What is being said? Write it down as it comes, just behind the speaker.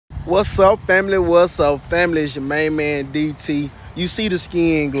What's up, family? What's up, family? It's your main man, DT. You see the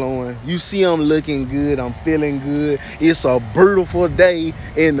skin glowing. You see I'm looking good. I'm feeling good. It's a beautiful day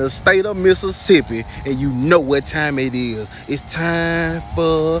in the state of Mississippi, and you know what time it is. It's time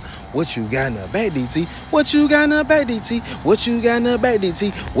for what you got in the bag, DT. What you got in the bag, DT? What you got in the bag,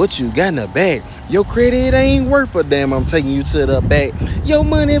 DT? What you got in the bag? Your credit ain't worth a damn. I'm taking you to the back. Your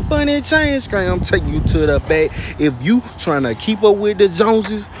money, funny change screen. I'm taking you to the back. If you trying to keep up with the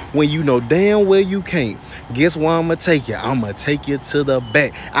Joneses when you know damn well you can't, guess where I'm gonna take you? I'm gonna take you to the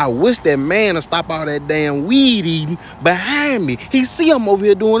back. I wish that man would stop all that damn weed eating behind me. He see I'm over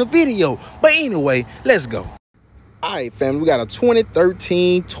here doing a video. But anyway, let's go. All right, family, we got a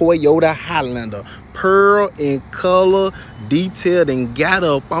 2013 Toyota Highlander, pearl in color, detailed and got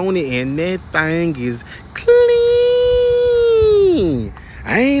up on it, and that thing is clean.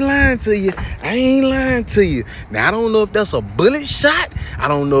 I ain't lying to you. I ain't lying to you. Now, I don't know if that's a bullet shot. I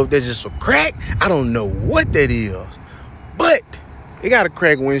don't know if that's just a crack. I don't know what that is. But it got a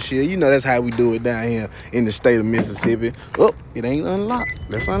crack windshield. You know that's how we do it down here in the state of Mississippi. Oh, it ain't unlocked.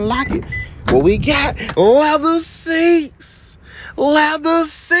 Let's unlock it. Well, we got leather seats. Leather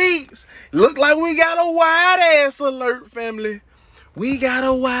seats. Look like we got a wide-ass alert, family. We got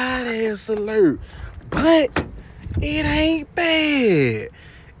a wide-ass alert. But it ain't bad.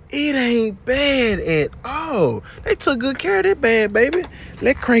 It ain't bad at all. They took good care of that bad, baby.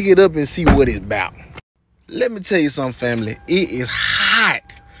 Let's crank it up and see what it's about. Let me tell you something, family. It is hot.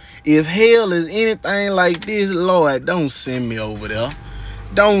 If hell is anything like this, Lord, don't send me over there.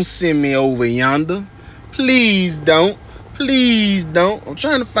 Don't send me over yonder. Please don't. Please don't. I'm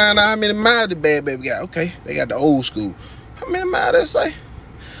trying to find out how many miles the bad baby got. Okay, they got the old school. How many miles they say?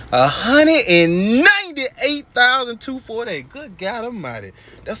 198,248. Good God Almighty.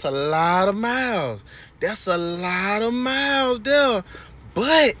 That's a lot of miles. That's a lot of miles there.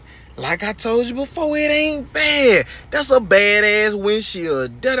 But like I told you before, it ain't bad. That's a badass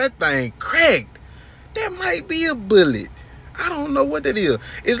windshield. That thing cracked. That might be a bullet. I don't know what that is.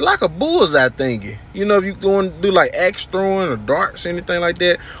 It's like a bullseye thingy. You know, if you going to do like axe throwing or darts, anything like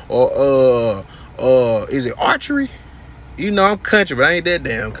that, or is it archery? You know, I'm country, but I ain't that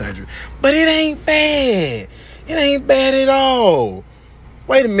damn country. But it ain't bad. It ain't bad at all.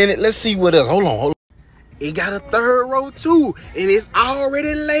 Wait a minute. Let's see what else. Hold on. It got a third row too, and it's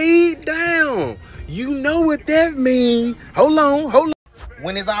already laid down. You know what that means. Hold on.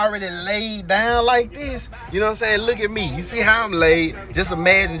 When it's already laid down like this, you know what I'm saying? Look at me. You see how I'm laid? Just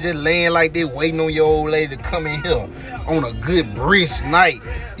imagine just laying like this, waiting on your old lady to come in here on a good brisk night.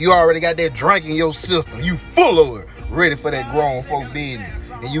 You already got that drink in your system. You full of it, ready for that grown folk business.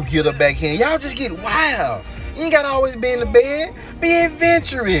 And you get her back here. Y'all just get wild. You ain't got to always be in the bed. Be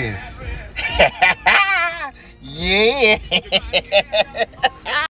adventurous. Yeah.